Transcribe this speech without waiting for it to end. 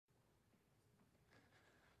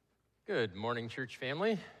Good morning, church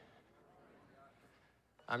family.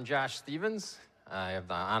 I'm Josh Stevens. I have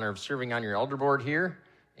the honor of serving on your elder board here,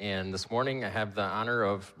 and this morning I have the honor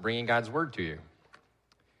of bringing God's word to you.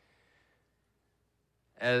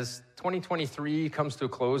 As 2023 comes to a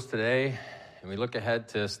close today, and we look ahead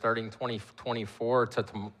to starting 2024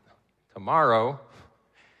 to tomorrow,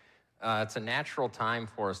 it's a natural time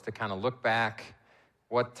for us to kind of look back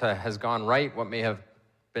what has gone right, what could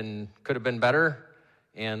have been better,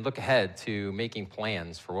 and look ahead to making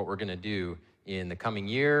plans for what we're going to do in the coming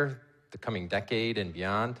year, the coming decade, and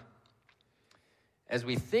beyond. As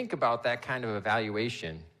we think about that kind of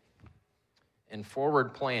evaluation and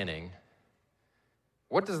forward planning,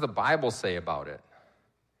 what does the Bible say about it?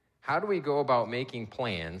 How do we go about making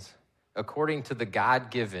plans according to the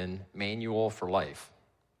God-given manual for life?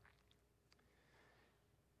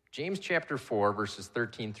 James chapter 4, verses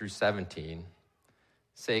 13 through 17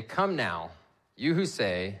 say, "Come now, you who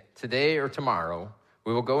say, today or tomorrow,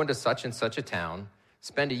 we will go into such and such a town,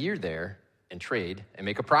 spend a year there, and trade and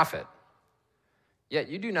make a profit. Yet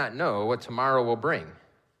you do not know what tomorrow will bring.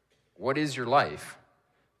 What is your life?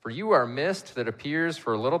 For you are a mist that appears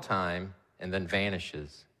for a little time and then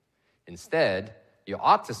vanishes. Instead, you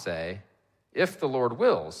ought to say, if the Lord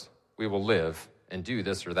wills, we will live and do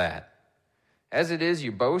this or that. As it is,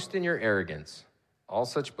 you boast in your arrogance. All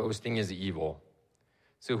such boasting is evil.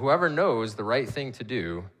 So whoever knows the right thing to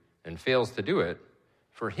do and fails to do it,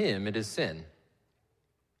 for him it is sin."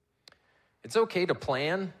 It's okay to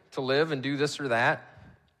plan to live and do this or that,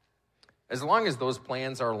 as long as those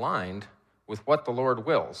plans are aligned with what the Lord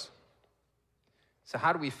wills. So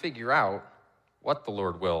how do we figure out what the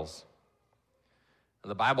Lord wills?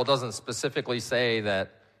 The Bible doesn't specifically say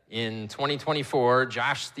that in 2024,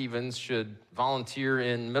 Josh Stevens should volunteer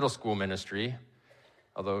in middle school ministry,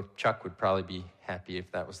 although Chuck would probably be happy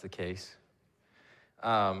if that was the case,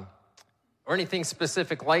 or anything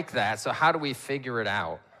specific like that. So how do we figure it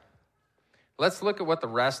out? Let's look at what the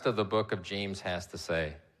rest of the book of James has to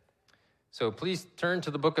say. So please turn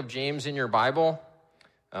to the book of James in your Bible,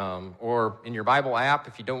 or in your Bible app.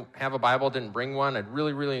 If you don't have a Bible, didn't bring one, I'd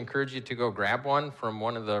really encourage you to go grab one from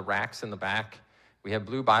one of the racks in the back. We have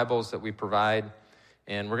blue Bibles that we provide,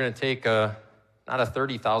 and we're going to take not a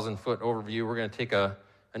 30,000-foot overview. We're going to take an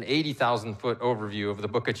 80,000-foot overview of the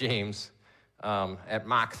book of James at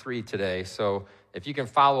Mach 3 today. So if you can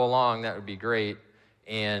follow along, that would be great.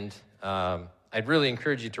 And I'd really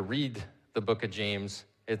encourage you to read the book of James.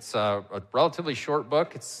 It's a relatively short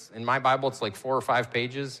book. In my Bible, it's like 4 or 5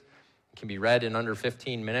 pages. It can be read in under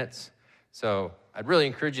 15 minutes. So I'd really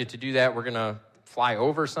encourage you to do that. We're going to fly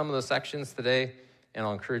over some of the sections today, and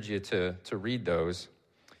I'll encourage you to read those.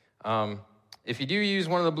 If you do use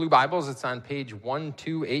one of the blue Bibles, it's on page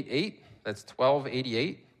 1288. That's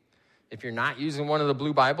 1288. If you're not using one of the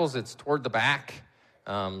blue Bibles, it's toward the back.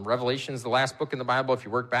 Revelation's the last book in the Bible. If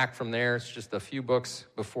you work back from there, it's just a few books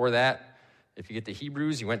before that. If you get to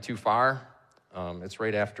Hebrews, you went too far. It's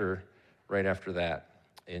right after that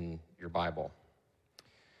in your Bible.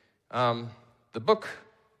 The book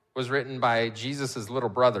was written by Jesus' little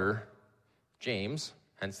brother, James,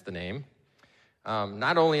 hence the name.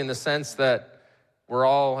 Not only in the sense that we're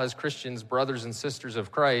all, as Christians, brothers and sisters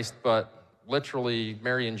of Christ, but literally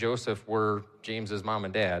Mary and Joseph were James's mom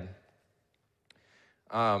and dad.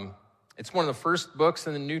 It's one of the first books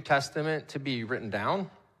in the New Testament to be written down,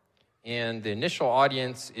 and the initial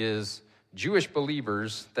audience is Jewish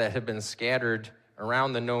believers that have been scattered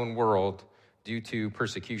around the known world due to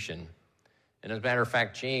persecution. And as a matter of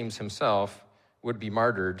fact, James himself would be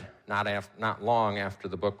martyred not long after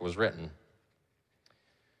the book was written.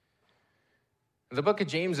 The book of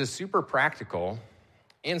James is super practical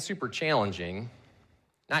and super challenging.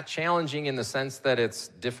 Not challenging in the sense that it's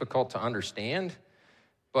difficult to understand,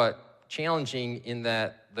 but challenging in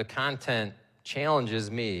that the content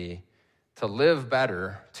challenges me to live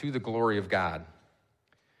better to the glory of God.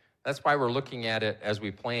 That's why we're looking at it as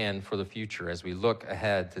we plan for the future, as we look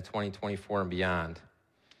ahead to 2024 and beyond.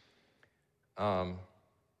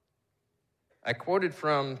 I quoted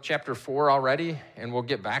from chapter 4 already, and we'll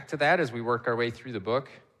get back to that as we work our way through the book.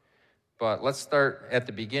 But let's start at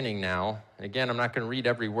the beginning now. And again, I'm not going to read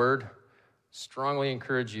every word. Strongly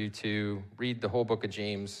encourage you to read the whole book of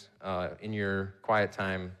James in your quiet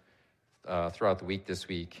time throughout the week this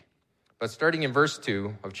week. But starting in verse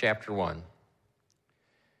 2 of chapter 1.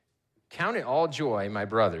 "Count it all joy, my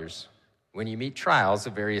brothers, when you meet trials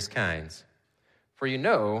of various kinds. For you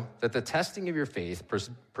know that the testing of your faith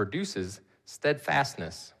produces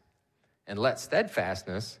steadfastness. And let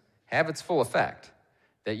steadfastness have its full effect,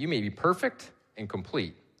 that you may be perfect and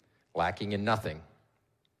complete, lacking in nothing.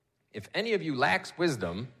 If any of you lacks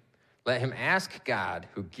wisdom, Let him ask God,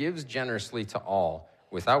 who gives generously to all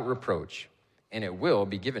without reproach, and it will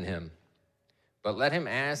be given him. But let him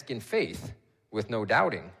ask in faith with no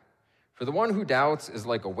doubting. For the one who doubts is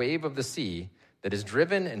like a wave of the sea that is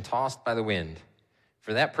driven and tossed by the wind.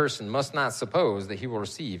 For that person must not suppose that he will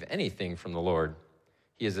receive anything from the Lord.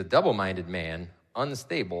 He is a double-minded man,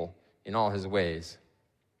 unstable in all his ways.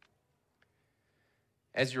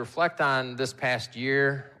 As you reflect on this past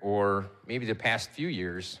year, or maybe the past few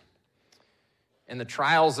years, and the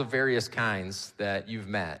trials of various kinds that you've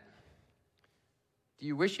met, do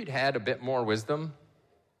you wish you'd had a bit more wisdom?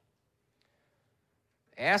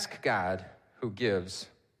 Ask God, who gives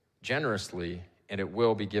generously, and it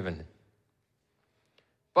will be given.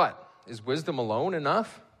 But is wisdom alone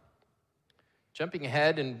enough? Jumping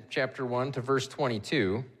ahead in chapter 1 to verse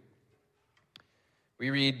 22, we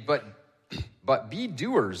read, But be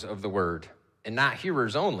doers of the word, and not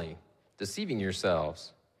hearers only, deceiving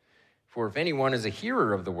yourselves. For if anyone is a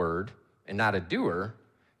hearer of the word, and not a doer,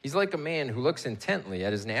 he's like a man who looks intently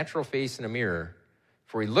at his natural face in a mirror.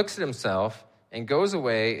 For he looks at himself and goes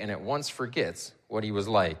away and at once forgets what he was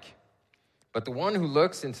like. But the one who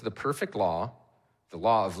looks into the perfect law, the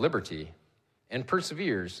law of liberty, and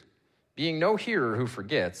perseveres, being no hearer who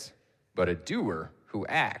forgets, but a doer who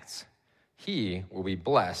acts, he will be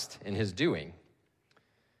blessed in his doing.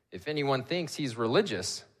 If anyone thinks he's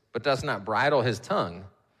religious, but does not bridle his tongue,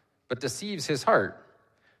 but deceives his heart,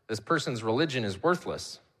 this person's religion is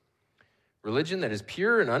worthless. Religion that is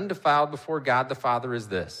pure and undefiled before God the Father is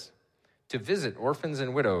this: to visit orphans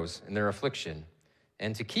and widows in their affliction,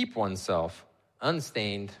 and to keep oneself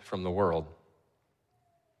unstained from the world.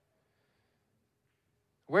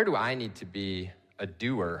 Where do I need to be a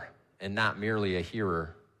doer and not merely a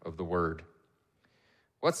hearer of the word?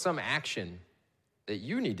 What's some action that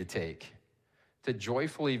you need to take to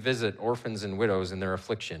joyfully visit orphans and widows in their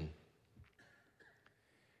affliction?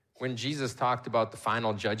 When Jesus talked about the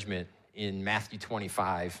final judgment in Matthew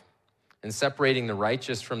 25 and separating the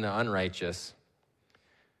righteous from the unrighteous,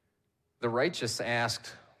 the righteous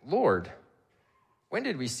asked, Lord, when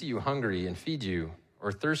did we see you hungry and feed you,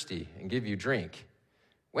 or thirsty and give you drink?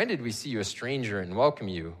 When did we see you a stranger and welcome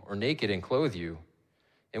you, or naked and clothe you?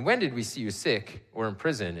 And when did we see you sick or in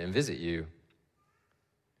prison and visit you?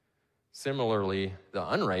 Similarly, the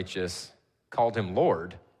unrighteous called him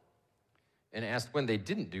Lord and asked when they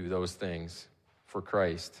didn't do those things for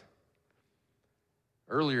Christ.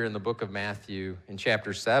 Earlier in the book of Matthew, in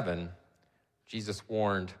chapter 7, Jesus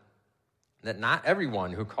warned that not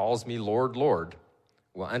everyone who calls me Lord, Lord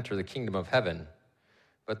will enter the kingdom of heaven,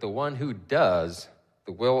 but the one who does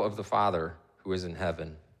the will of the Father who is in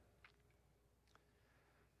heaven.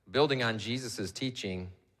 Building on Jesus' teaching,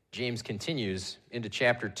 James continues into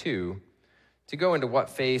chapter 2 to go into what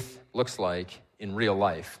faith looks like in real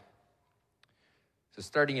life. So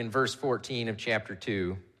starting in verse 14 of chapter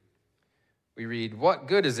 2, we read, What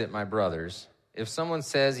good is it, my brothers, if someone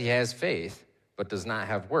says he has faith but does not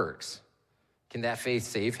have works? Can that faith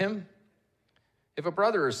save him? If a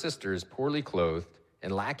brother or sister is poorly clothed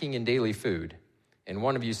and lacking in daily food, and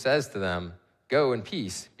one of you says to them, Go in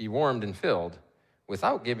peace, be warmed and filled,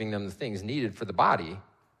 without giving them the things needed for the body,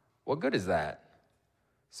 what good is that?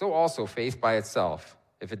 So also faith by itself,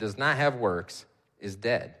 if it does not have works, is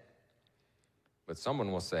dead. But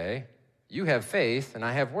someone will say, You have faith and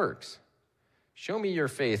I have works. Show me your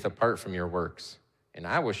faith apart from your works, and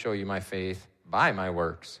I will show you my faith by my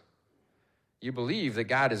works. You believe that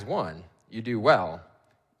God is one. You do well.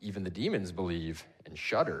 Even the demons believe and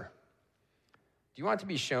shudder. Do you want to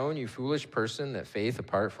be shown, you foolish person, that faith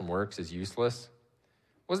apart from works is useless?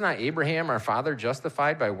 Was not Abraham, our father,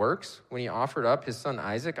 justified by works when he offered up his son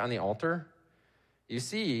Isaac on the altar? You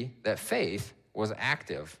see that faith was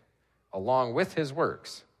active along with his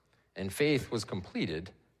works, and faith was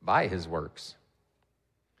completed by his works.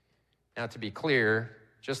 Now, to be clear,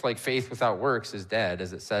 just like faith without works is dead,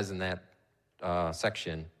 as it says in that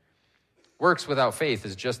section, works without faith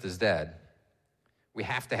is just as dead. We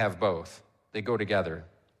have to have both. They go together.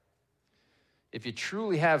 If you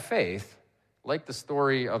truly have faith, like the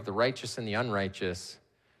story of the righteous and the unrighteous,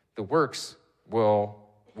 the works will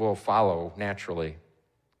follow naturally.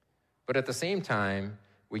 But at the same time,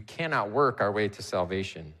 we cannot work our way to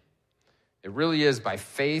salvation. It really is by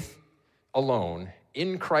faith alone,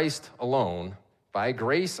 in Christ alone, by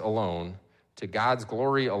grace alone, to God's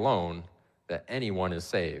glory alone, that anyone is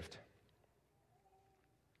saved.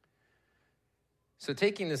 So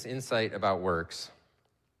taking this insight about works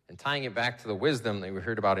and tying it back to the wisdom that we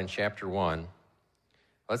heard about in chapter 1,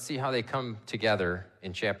 let's see how they come together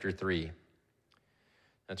in chapter 3.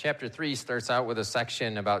 Now, chapter 3 starts out with a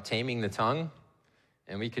section about taming the tongue,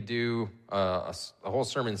 And we could do a whole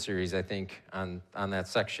sermon series, I think, on that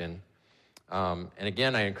section. And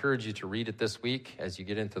again, I encourage you to read it this week as you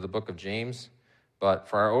get into the book of James. But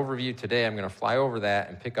for our overview today, I'm going to fly over that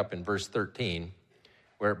and pick up in verse 13,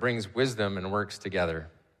 where it brings wisdom and works together.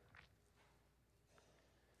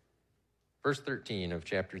 Verse 13 of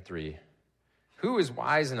chapter 3. Who is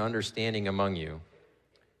wise and understanding among you?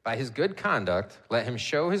 By his good conduct, let him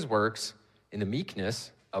show his works in the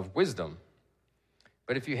meekness of wisdom.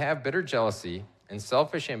 But if you have bitter jealousy and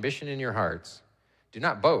selfish ambition in your hearts, do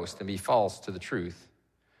not boast and be false to the truth.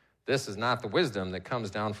 This is not the wisdom that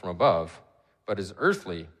comes down from above, but is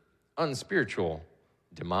earthly, unspiritual,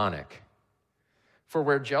 demonic. For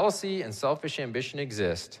where jealousy and selfish ambition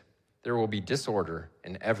exist, there will be disorder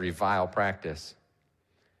in every vile practice.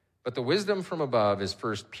 But the wisdom from above is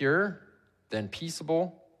first pure, then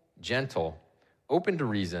peaceable, gentle, open to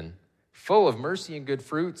reason, full of mercy and good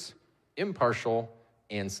fruits, impartial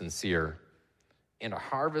and sincere. And a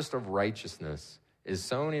harvest of righteousness is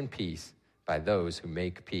sown in peace by those who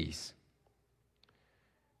make peace.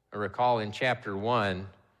 I recall in chapter 1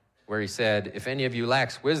 where he said, if any of you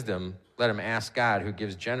lacks wisdom, let him ask God, who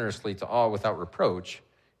gives generously to all without reproach,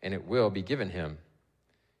 and it will be given him.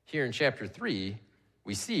 Here in chapter 3,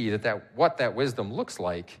 we see what that wisdom looks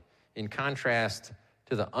like in contrast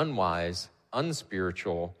to the unwise,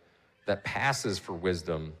 unspiritual that passes for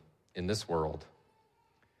wisdom in this world.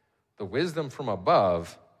 The wisdom from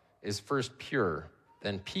above is first pure,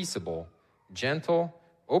 then peaceable, gentle,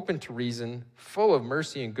 open to reason, full of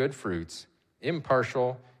mercy and good fruits,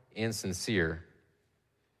 impartial and sincere.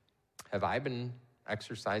 Have I been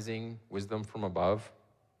exercising wisdom from above?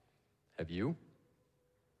 Have you?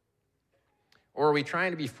 Or are we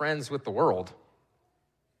trying to be friends with the world?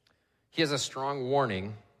 He has a strong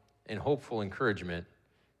warning and hopeful encouragement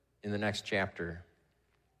in the next chapter.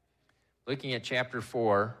 Looking at chapter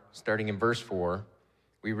 4, starting in verse 4,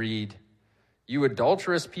 we read, "You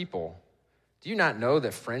adulterous people, do you not know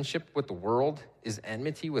that friendship with the world is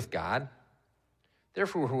enmity with God?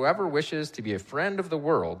 Therefore, whoever wishes to be a friend of the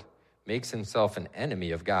world makes himself an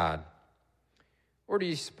enemy of God. Or do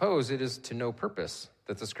you suppose it is to no purpose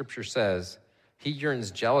that the scripture says, he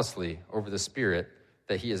yearns jealously over the Spirit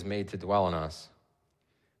that he has made to dwell in us?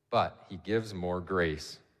 But he gives more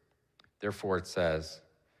grace. Therefore it says,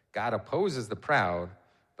 God opposes the proud,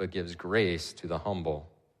 but gives grace to the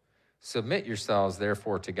humble. Submit yourselves,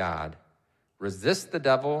 therefore, to God. Resist the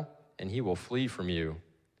devil, and he will flee from you.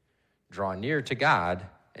 Draw near to God,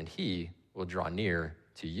 and he will draw near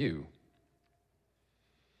to you."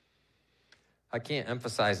 I can't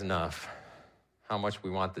emphasize enough how much we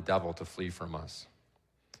want the devil to flee from us.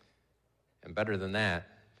 And better than that,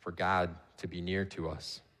 for God to be near to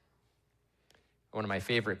us. One of my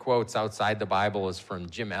favorite quotes outside the Bible is from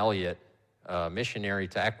Jim Elliot, a missionary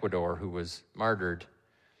to Ecuador who was martyred,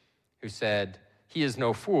 who said, "He is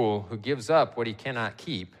no fool who gives up what he cannot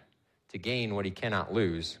keep to gain what he cannot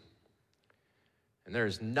lose." And there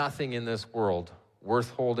is nothing in this world worth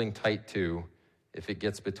holding tight to if it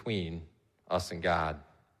gets between us and God.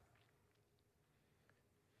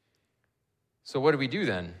 So what do we do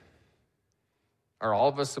then? Are all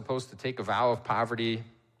of us supposed to take a vow of poverty,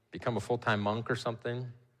 become a full-time monk or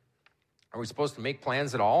something? Are we supposed to make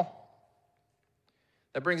plans at all?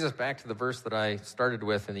 That brings us back to the verse that I started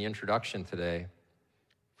with in the introduction today,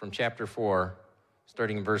 from chapter 4,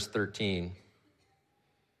 starting in verse 13.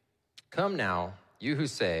 "Come now, you who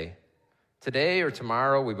say, today or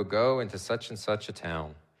tomorrow we will go into such and such a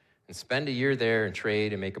town and spend a year there and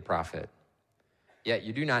trade and make a profit. Yet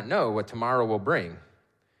you do not know what tomorrow will bring.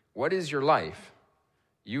 What is your life?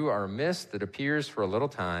 You are a mist that appears for a little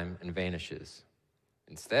time and vanishes.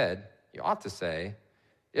 Instead, you ought to say,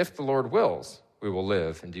 if the Lord wills, we will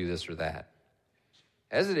live and do this or that.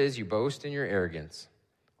 As it is, you boast in your arrogance.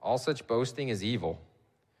 All such boasting is evil.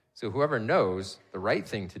 So whoever knows the right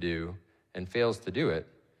thing to do and fails to do it,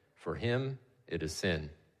 for him it is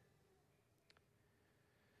sin."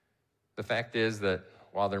 The fact is that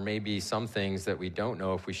while there may be some things that we don't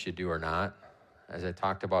know if we should do or not, as I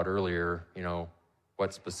talked about earlier,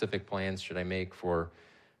 what specific plans should I make for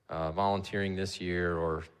volunteering this year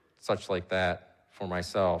or such like that for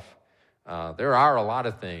myself, there are a lot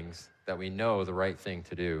of things that we know the right thing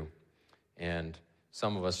to do, and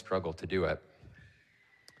some of us struggle to do it.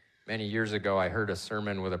 Many years ago, I heard a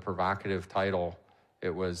sermon with a provocative title.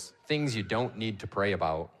 It was "Things You Don't Need to Pray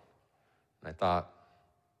About." And I thought,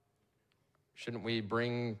 shouldn't we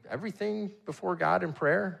bring everything before God in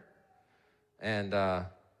prayer? And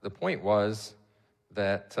the point was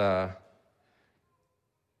that the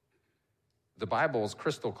Bible is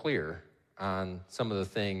crystal clear on some of the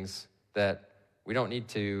things that we don't need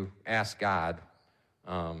to ask God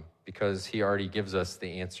because he already gives us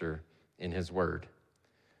the answer in his word.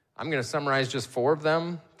 I'm going to summarize just 4 of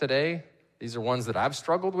them today. These are ones that I've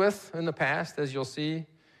struggled with in the past, as you'll see.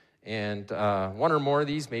 And 1 or more of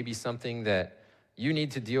these may be something that you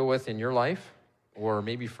need to deal with in your life, or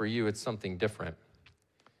maybe for you it's something different.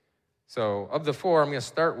 So of the 4, I'm going to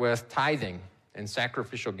start with tithing and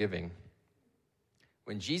sacrificial giving.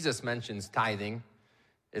 When Jesus mentions tithing,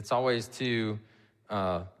 it's always to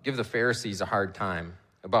give the Pharisees a hard time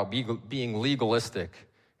about being legalistic,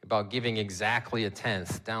 about giving exactly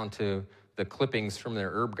 1/10 down to the clippings from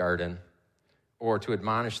their herb garden, or to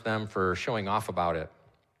admonish them for showing off about it.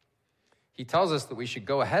 He tells us that we should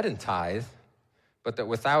go ahead and tithe, but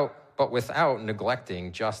without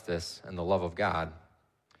neglecting justice and the love of God.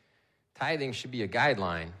 Tithing should be a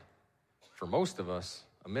guideline, for most of us,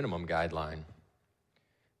 a minimum guideline.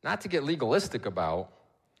 Not to get legalistic about,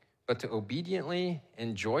 but to obediently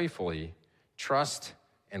and joyfully trust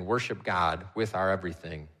and worship God with our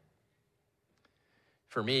everything.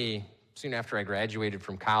 For me, soon after I graduated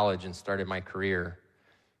from college and started my career,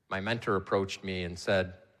 my mentor approached me and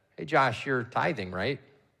said, "Hey, Josh, you're tithing, right?"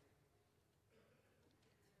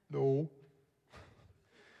 "No."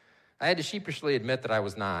 I had to sheepishly admit that I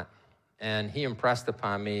was not, and he impressed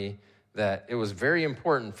upon me that it was very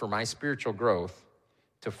important for my spiritual growth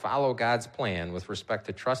to follow God's plan with respect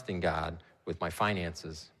to trusting God with my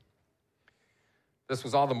finances. This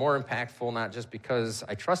was all the more impactful, not just because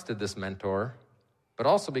I trusted this mentor, but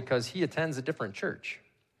also because he attends a different church.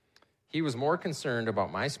 He was more concerned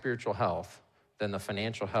about my spiritual health than the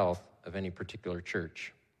financial health of any particular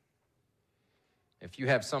church. If you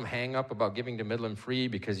have some hang up about giving to Midland Free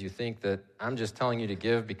because you think that I'm just telling you to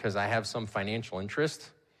give because I have some financial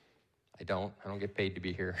interest, I don't get paid to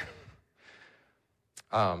be here.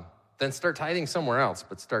 Then start tithing somewhere else,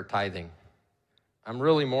 but start tithing. I'm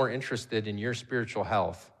really more interested in your spiritual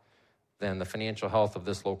health than the financial health of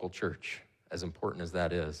this local church, as important as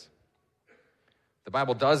that is. The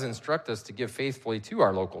Bible does instruct us to give faithfully to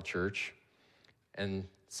our local church, and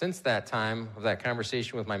since that time of that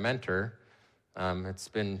conversation with my mentor, it's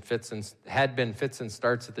been fits and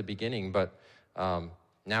starts at the beginning, but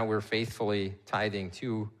now we're faithfully tithing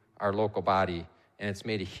to our local body, and it's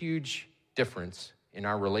made a huge difference in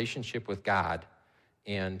our relationship with God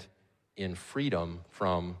and in freedom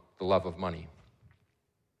from the love of money.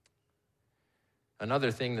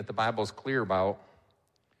 Another thing that the Bible is clear about,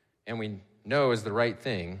 and we know is the right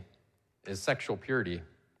thing, is sexual purity.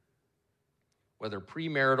 Whether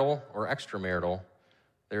premarital or extramarital,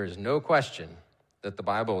 there is no question that the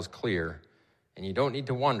Bible is clear, and you don't need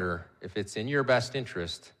to wonder if it's in your best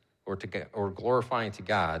interest or glorifying to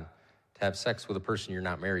God to have sex with a person you're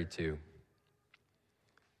not married to.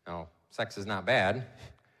 Now, sex is not bad.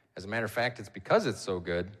 As a matter of fact, it's because it's so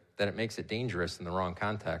good that it makes it dangerous in the wrong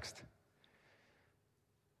context.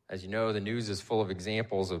 As you know, the news is full of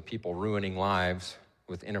examples of people ruining lives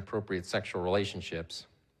with inappropriate sexual relationships.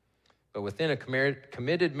 But within a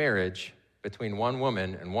committed marriage between one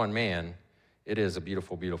woman and one man, it is a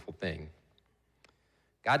beautiful, beautiful thing.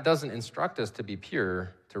 God doesn't instruct us to be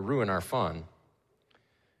pure to ruin our fun.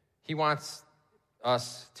 He wants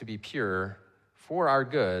us to be pure for our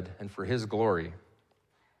good and for his glory.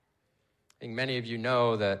 I think many of you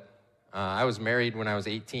know that I was married when I was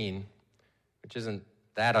 18, which isn't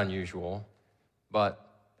that unusual, but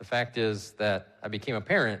the fact is that I became a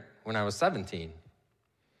parent when I was 17.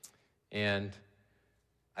 And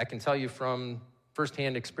I can tell you from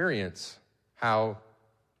firsthand experience how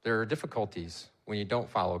there are difficulties when you don't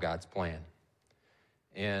follow God's plan.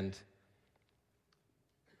 And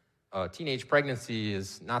teenage pregnancy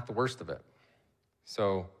is not the worst of it.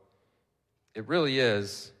 So it really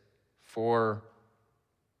is for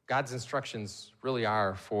God's instructions really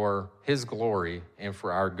are for his glory and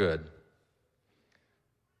for our good.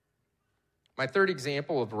 My third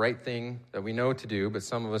example of the right thing that we know to do, but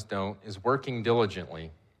some of us don't, is working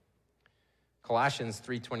diligently. Colossians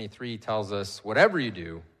 3:23 tells us, "Whatever you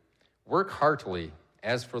do, work heartily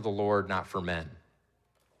as for the Lord, not for men."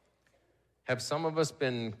 Have some of us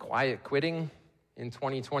been quiet quitting in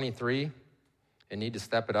 2023 and need to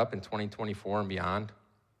step it up in 2024 and beyond?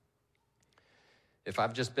 If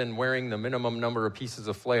I've just been wearing the minimum number of pieces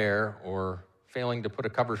of flair or failing to put a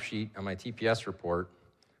cover sheet on my TPS report,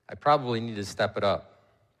 I probably need to step it up.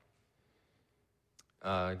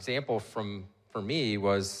 Example for me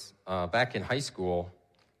was back in high school,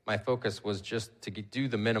 my focus was just to do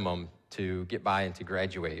the minimum to get by and to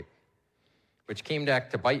graduate, which came back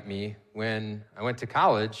to bite me when I went to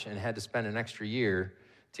college and had to spend an extra year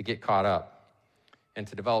to get caught up and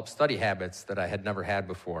to develop study habits that I had never had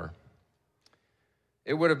before.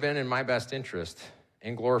 It would have been in my best interest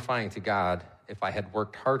and glorifying to God if I had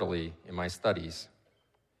worked heartily in my studies.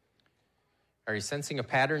 Are you sensing a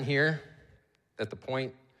pattern here? That the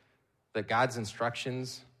point that God's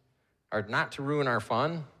instructions are not to ruin our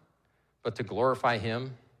fun, but to glorify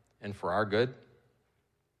Him and for our good?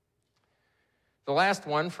 The last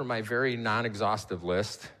one from my very non-exhaustive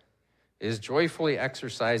list is joyfully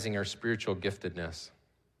exercising our spiritual giftedness.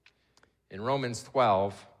 In Romans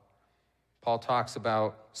 12, Paul talks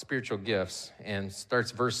about spiritual gifts and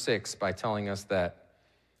starts verse 6 by telling us that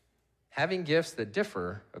having gifts that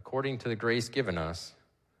differ according to the grace given us,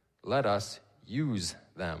 let us use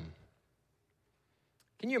them.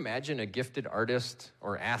 Can you imagine a gifted artist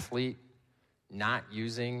or athlete not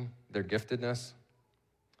using their giftedness?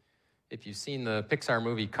 If you've seen the Pixar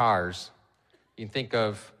movie Cars, you can think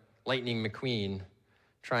of Lightning McQueen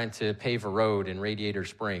trying to pave a road in Radiator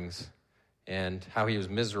Springs and how he was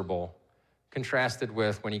miserable, contrasted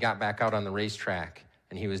with when he got back out on the racetrack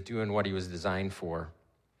and he was doing what he was designed for.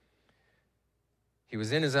 He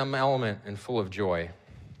was in his element and full of joy.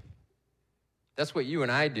 That's what you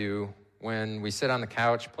and I do when we sit on the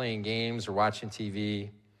couch playing games or watching TV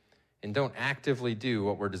and don't actively do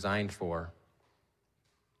what we're designed for.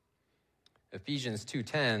 Ephesians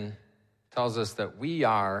 2:10 tells us that we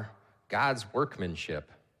are God's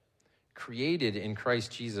workmanship, created in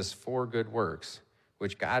Christ Jesus for good works,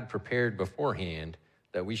 which God prepared beforehand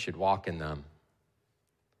that we should walk in them.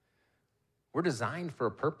 We're designed for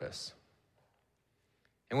a purpose.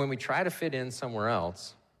 And when we try to fit in somewhere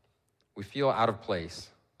else, we feel out of place,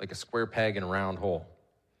 like a square peg in a round hole.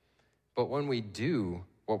 But when we do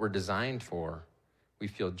what we're designed for, we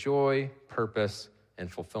feel joy, purpose,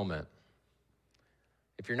 and fulfillment.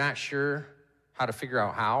 If you're not sure how to figure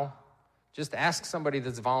out how, just ask somebody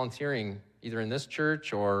that's volunteering either in this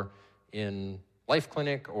church or in Life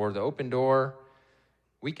Clinic or the Open Door.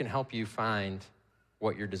 We can help you find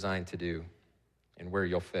what you're designed to do and where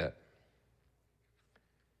you'll fit.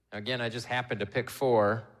 Now, again, I just happened to pick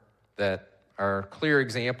 4 that are clear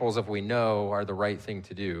examples of we know are the right thing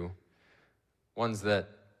to do, ones that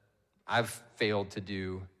I've failed to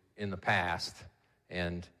do in the past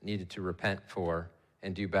and needed to repent for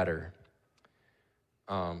and do better.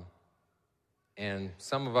 And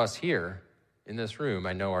some of us here in this room,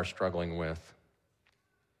 I know, are struggling with.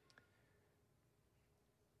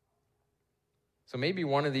 So maybe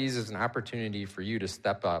one of these is an opportunity for you to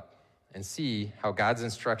step up and see how God's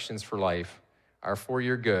instructions for life are for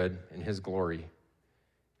your good and His glory.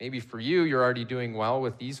 Maybe for you, you're already doing well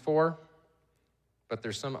with these 4, but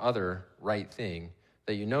there's some other right thing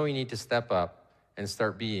that you know you need to step up and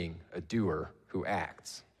start being a doer who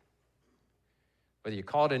acts. Whether you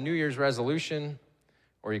call it a New Year's resolution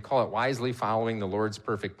or you call it wisely following the Lord's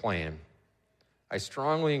perfect plan, I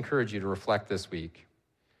strongly encourage you to reflect this week.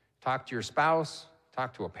 Talk to your spouse,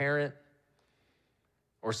 talk to a parent,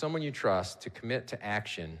 or someone you trust to commit to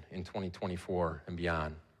action in 2024 and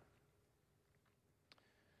beyond.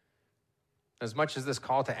 As much as this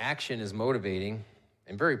call to action is motivating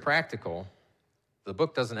and very practical, the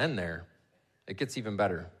book doesn't end there. It gets even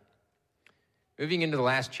better. Moving into the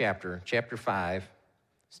last chapter, chapter 5,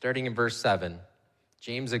 starting in verse 7,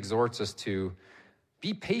 James exhorts us to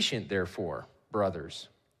be patient, therefore, brothers,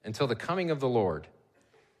 until the coming of the Lord.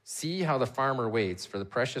 See how the farmer waits for the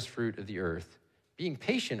precious fruit of the earth, being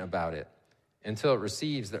patient about it until it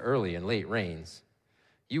receives the early and late rains.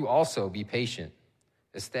 You also be patient.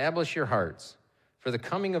 Establish your hearts, for the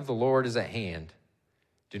coming of the Lord is at hand.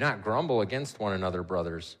 Do not grumble against one another,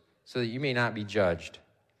 brothers, so that you may not be judged.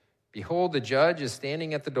 Behold, the judge is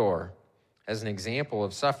standing at the door. As an example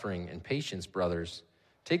of suffering and patience, brothers,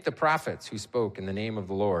 take the prophets who spoke in the name of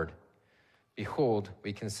the Lord. Behold,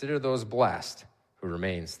 we consider those blessed who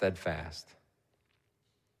remain steadfast.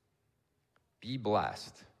 Be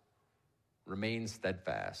blessed. Remain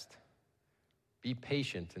steadfast. Be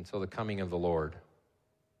patient until the coming of the Lord.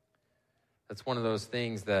 That's one of those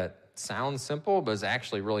things that sounds simple, but is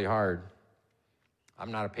actually really hard.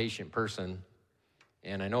 I'm not a patient person,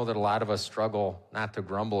 and I know that a lot of us struggle not to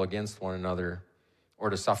grumble against one another or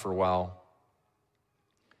to suffer well.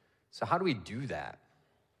 So how do we do that?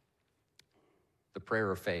 The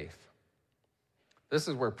prayer of faith. This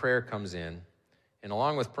is where prayer comes in. And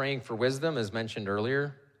along with praying for wisdom, as mentioned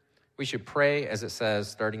earlier, we should pray as it says,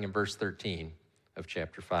 starting in verse 13 of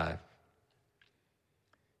chapter 5.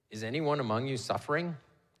 Is anyone among you suffering?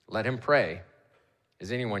 Let him pray.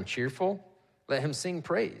 Is anyone cheerful? Let him sing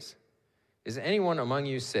praise. Is anyone among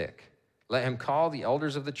you sick? Let him call the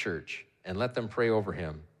elders of the church and let them pray over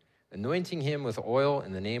him, anointing him with oil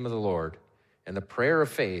in the name of the Lord. And the prayer of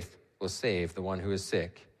faith will save the one who is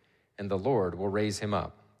sick, and the Lord will raise him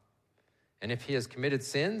up. And if he has committed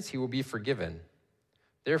sins, he will be forgiven.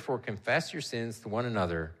 Therefore, confess your sins to one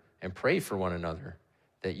another and pray for one another,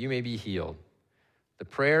 that you may be healed. The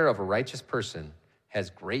prayer of a righteous person has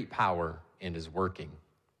great power and is working.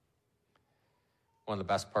 One of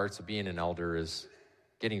the best parts of being an elder is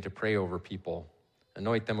getting to pray over people,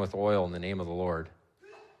 anoint them with oil in the name of the Lord.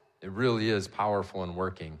 It really is powerful and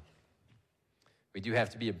working. We do have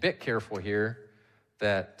to be a bit careful here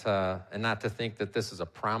that, and not to think that this is a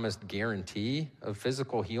promised guarantee of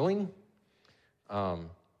physical healing.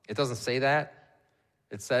 It doesn't say that.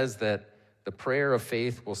 It says that the prayer of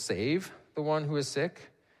faith will save the one who is sick,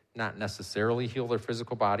 not necessarily heal their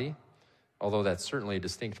physical body, although that's certainly a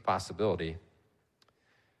distinct possibility.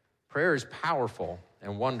 Prayer is powerful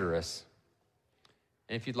and wondrous.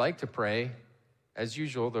 And if you'd like to pray, as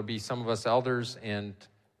usual, there'll be some of us elders and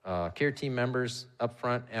care team members up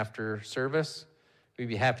front after service. We'd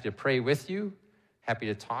be happy to pray with you, happy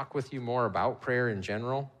to talk with you more about prayer in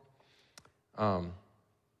general. And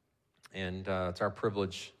it's our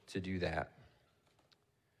privilege to do that.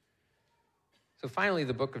 So finally,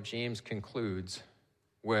 the book of James concludes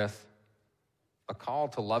with a call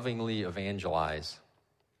to lovingly evangelize.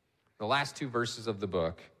 The last two verses of the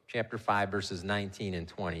book, chapter 5, verses 19 and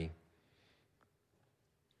 20.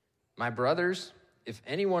 My brothers, if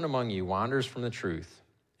anyone among you wanders from the truth,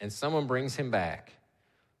 and someone brings him back,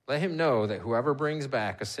 let him know that whoever brings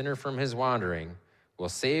back a sinner from his wandering will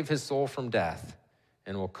save his soul from death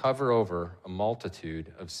and will cover over a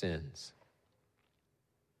multitude of sins.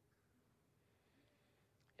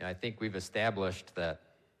 And I think we've established that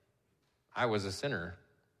I was a sinner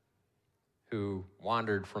who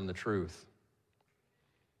wandered from the truth.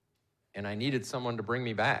 And I needed someone to bring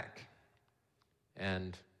me back.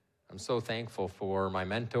 And I'm so thankful for my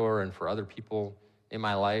mentor and for other people in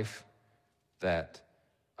my life that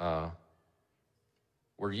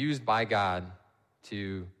were used by God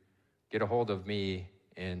to get a hold of me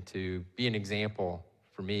and to be an example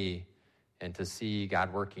for me and to see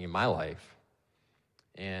God working in my life.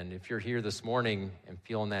 And if you're here this morning and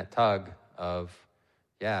feeling that tug of,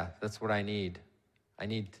 yeah, that's what I need. I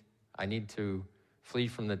need to flee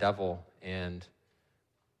from the devil and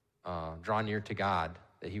draw near to God,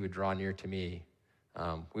 that he would draw near to me.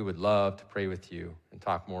 We would love to pray with you and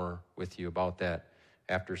talk more with you about that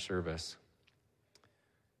after service.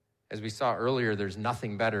 As we saw earlier, there's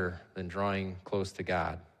nothing better than drawing close to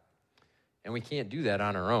God. And we can't do that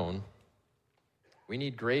on our own. We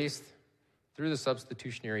need grace through the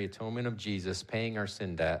substitutionary atonement of Jesus paying our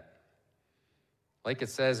sin debt. Like it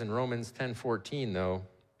says in Romans 10:14, though,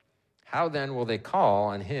 how then will they call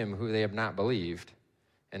on him who they have not believed?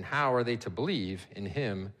 And how are they to believe in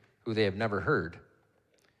him who they have never heard?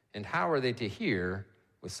 And how are they to hear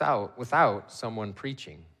without someone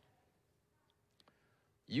preaching?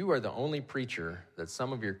 You are the only preacher that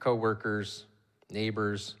some of your coworkers,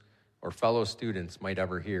 neighbors, or fellow students might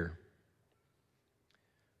ever hear.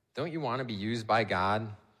 Don't you want to be used by God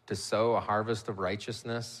to sow a harvest of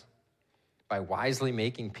righteousness by wisely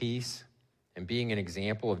making peace and being an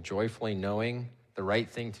example of joyfully knowing the right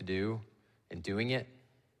thing to do and doing it?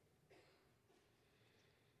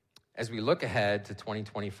 As we look ahead to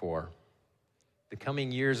 2024, the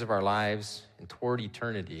coming years of our lives and toward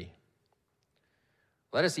eternity,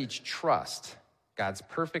 let us each trust God's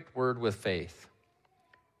perfect word with faith.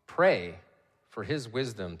 Pray for his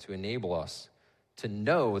wisdom to enable us to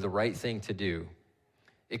know the right thing to do.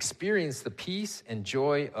 Experience the peace and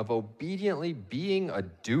joy of obediently being a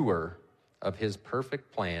doer of his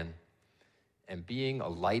perfect plan and being a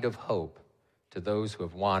light of hope to those who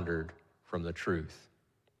have wandered from the truth.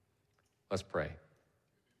 Let's pray.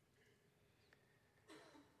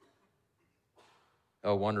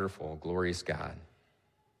 Oh, wonderful, glorious God,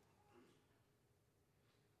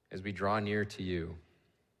 as we draw near to you,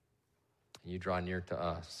 and you draw near to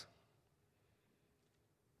us,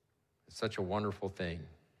 it's such a wonderful thing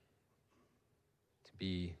to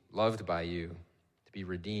be loved by you, to be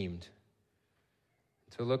redeemed,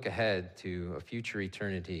 to look ahead to a future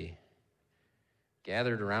eternity,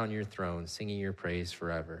 gathered around your throne, singing your praise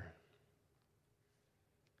forever.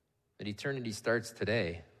 That eternity starts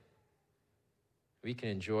today. We can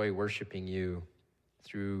enjoy worshiping you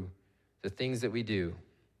through the things that we do,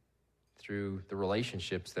 through the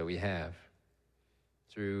relationships that we have,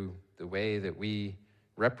 through the way that we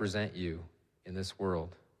represent you in this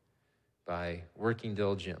world, by working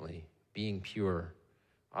diligently, being pure,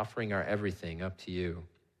 offering our everything up to you.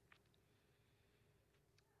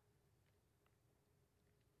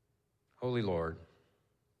 Holy Lord,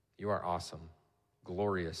 you are awesome,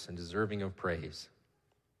 glorious, and deserving of praise.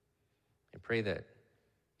 I pray that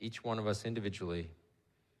each one of us individually,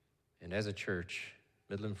 and as a church,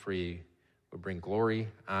 Midland Free, would bring glory,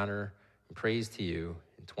 honor, and praise to you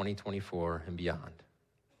in 2024 and beyond.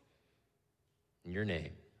 In your name,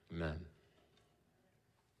 amen.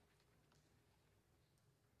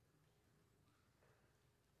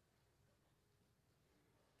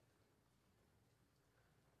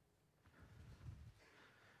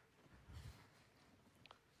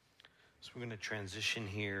 So we're going to transition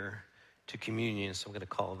here to communion. So I'm going to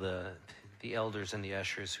call the elders and the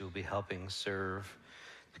ushers who will be helping serve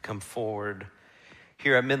to come forward.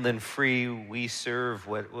 Here at Midland Free, we serve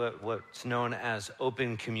what's known as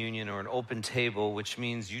open communion or an open table, which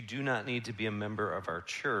means you do not need to be a member of our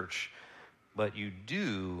church, but you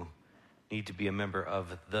do need to be a member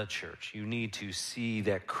of the church. You need to see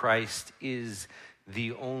that Christ is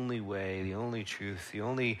the only way, the only truth, the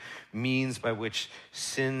only means by which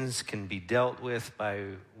sins can be dealt with, by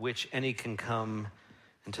which any can come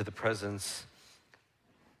into the presence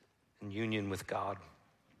and union with God.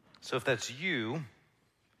 So if that's you,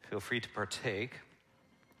 feel free to partake.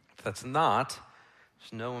 If that's not,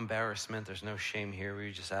 there's no embarrassment, there's no shame here.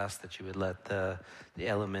 We just ask that you would let the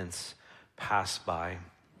elements pass by.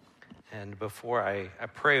 And before I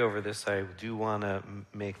pray over this, I do want to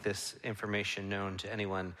make this information known to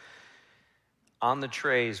anyone. On the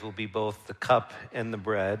trays will be both the cup and the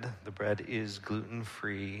bread. The bread is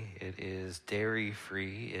gluten-free. It is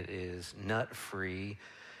dairy-free. It is nut-free.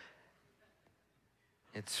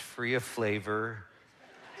 It's free of flavor.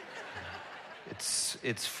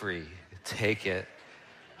 It's free. Take it.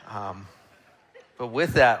 But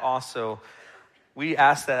with that also, we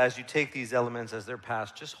ask that as you take these elements as they're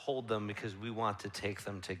passed, just hold them because we want to take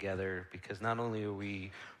them together, because not only are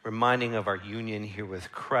we reminding of our union here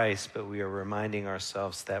with Christ, but we are reminding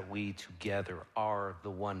ourselves that we together are the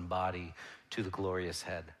one body to the glorious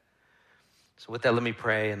head. So with that, let me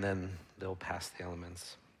pray, and then they'll pass the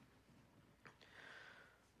elements.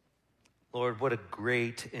 Lord, what a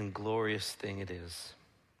great and glorious thing it is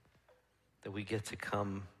that we get to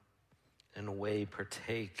come in a way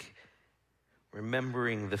partake,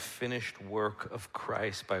 remembering the finished work of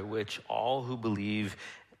Christ by which all who believe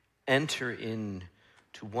enter into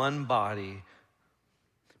one body,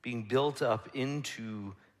 being built up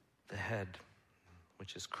into the head,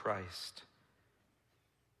 which is Christ.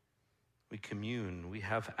 We commune, we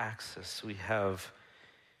have access, we have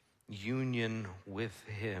union with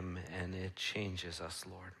him, and it changes us,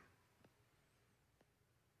 Lord.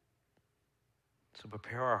 So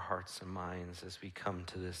prepare our hearts and minds as we come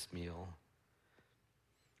to this meal.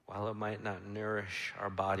 While it might not nourish our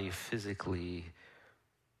body physically,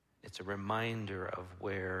 it's a reminder of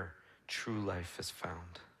where true life is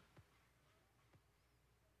found.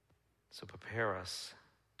 So prepare us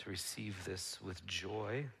to receive this with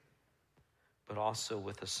joy, but also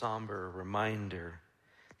with a somber reminder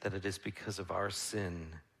that it is because of our sin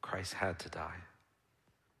Christ had to die.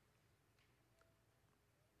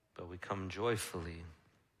 But we come joyfully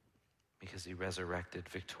because he resurrected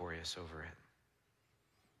victorious over it.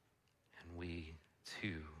 And we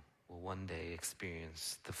too will one day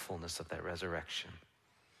experience the fullness of that resurrection.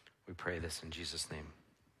 We pray this in Jesus' name.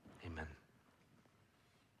 Amen.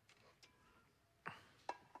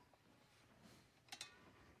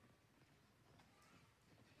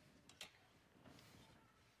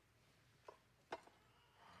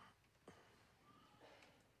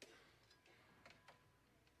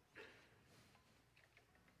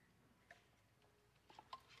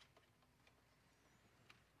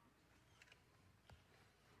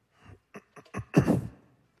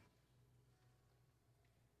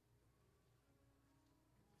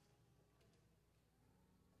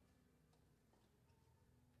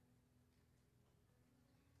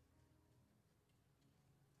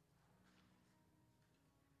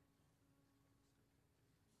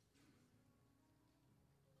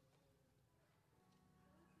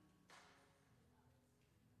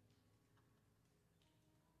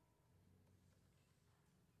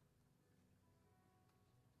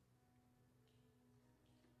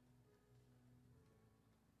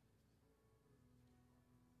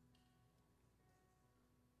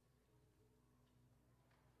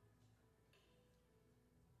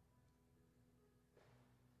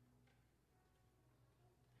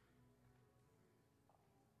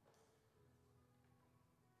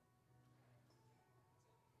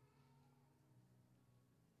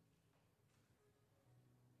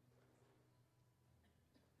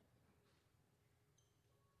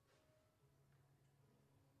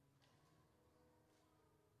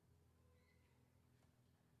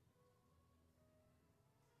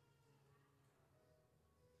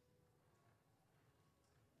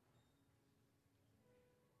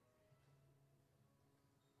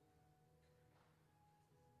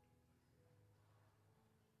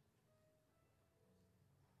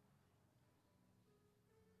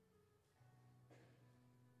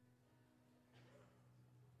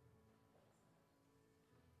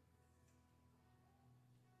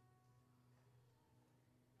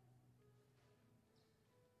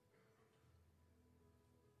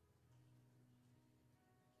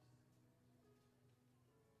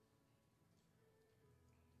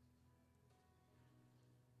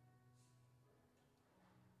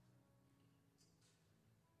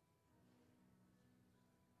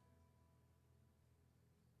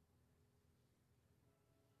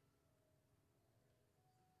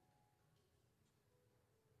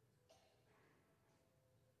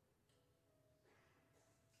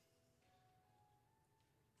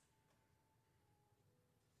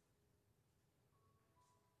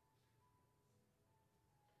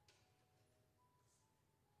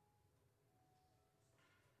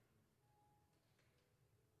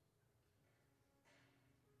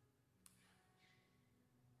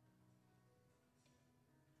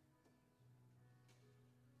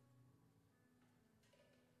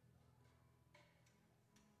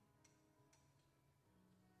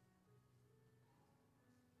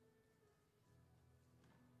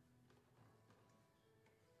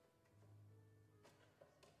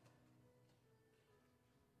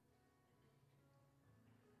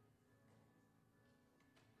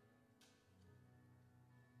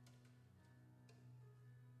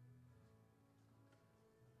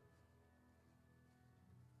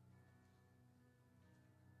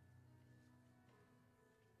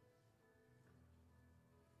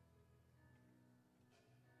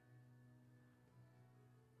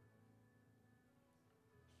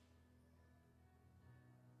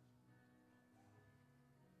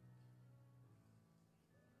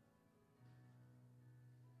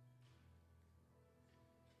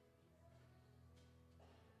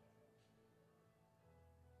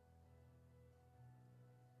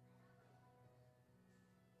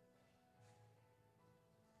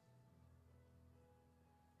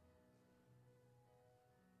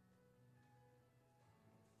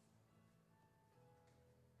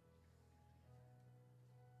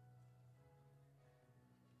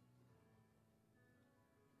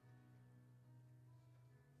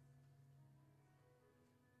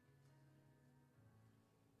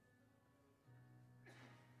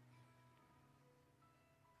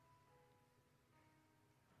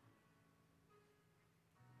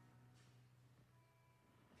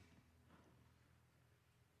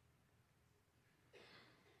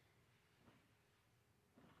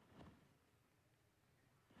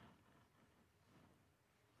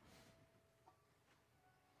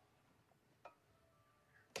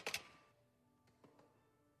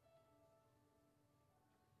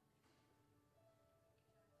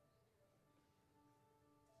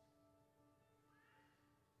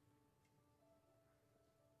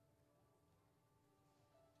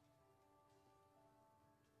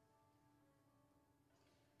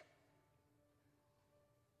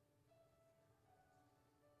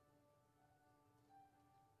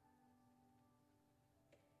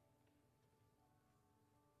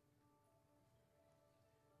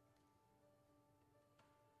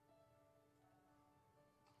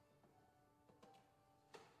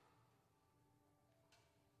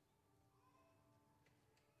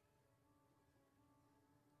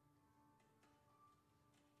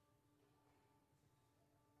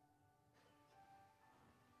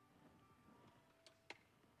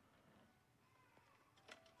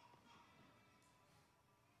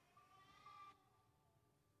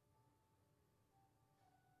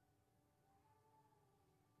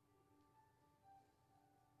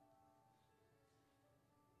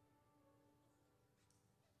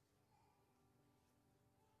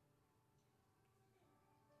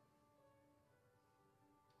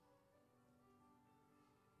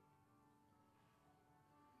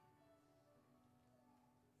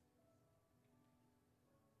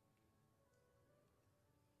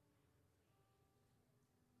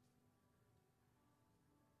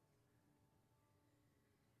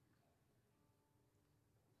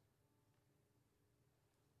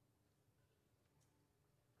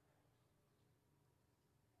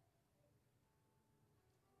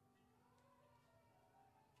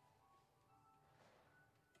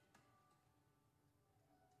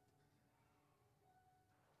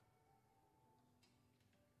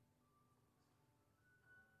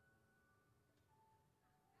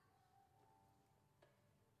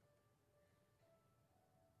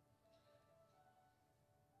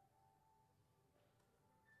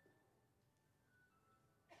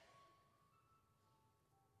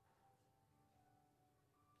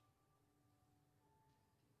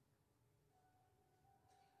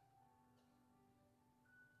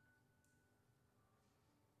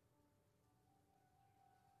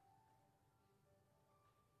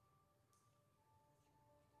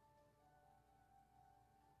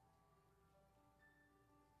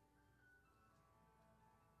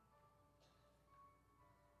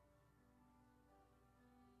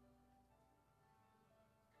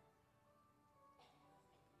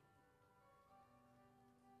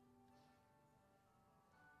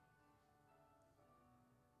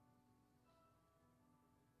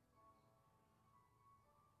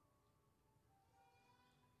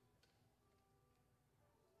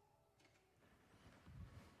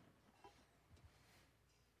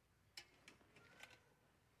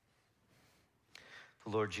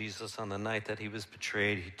 Lord Jesus, on the night that he was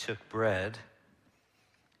betrayed, he took bread.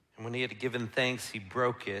 And when he had given thanks, he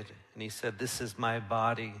broke it. And he said, "This is my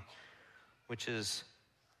body, which is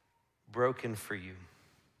broken for you.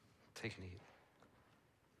 Take and eat."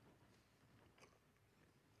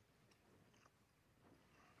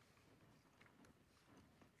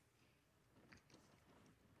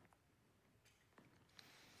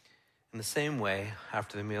 In the same way,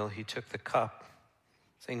 after the meal, he took the cup,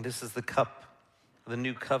 saying, "This is the cup of the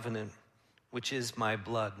new covenant, which is my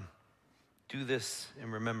blood. Do this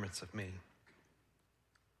in remembrance of me."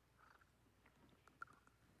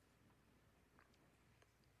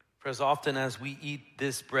 For as often as we eat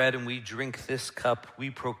this bread and we drink this cup,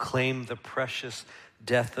 we proclaim the precious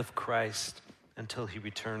death of Christ until he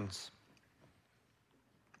returns.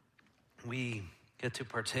 We get to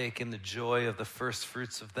partake in the joy of the first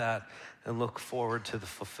fruits of that and look forward to the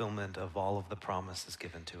fulfillment of all of the promises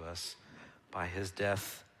given to us by his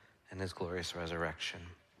death and his glorious resurrection.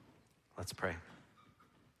 Let's pray.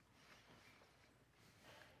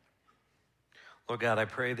 Lord God, I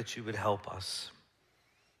pray that you would help us.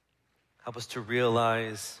 Help us to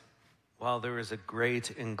realize, while there is a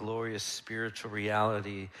great and glorious spiritual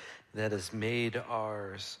reality that is made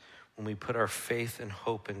ours when we put our faith and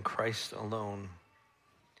hope in Christ alone,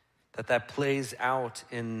 that plays out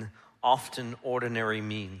in often ordinary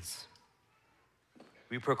means.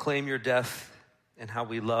 We proclaim your death in how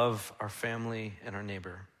we love our family and our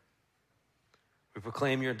neighbor. We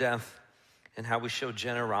proclaim your death in how we show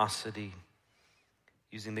generosity,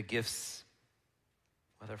 using the gifts,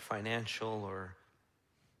 whether financial or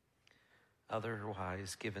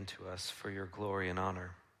otherwise, given to us for your glory and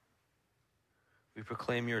honor. We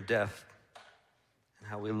proclaim your death and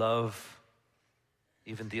how we love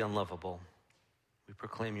even the unlovable. We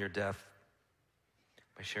proclaim your death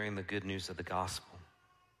by sharing the good news of the gospel.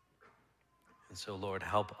 And so, Lord,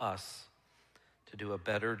 help us to do a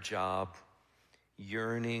better job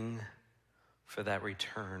yearning for that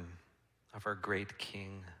return of our great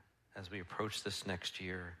King as we approach this next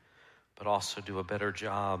year, but also do a better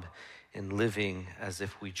job in living as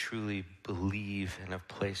if we truly believe and have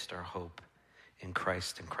placed our hope in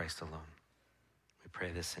Christ and Christ alone. We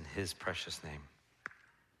pray this in his precious name.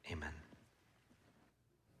 Amen.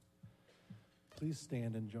 Please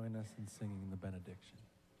stand and join us in singing the benediction.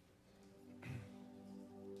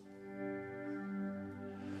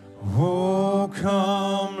 Oh,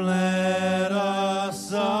 come, let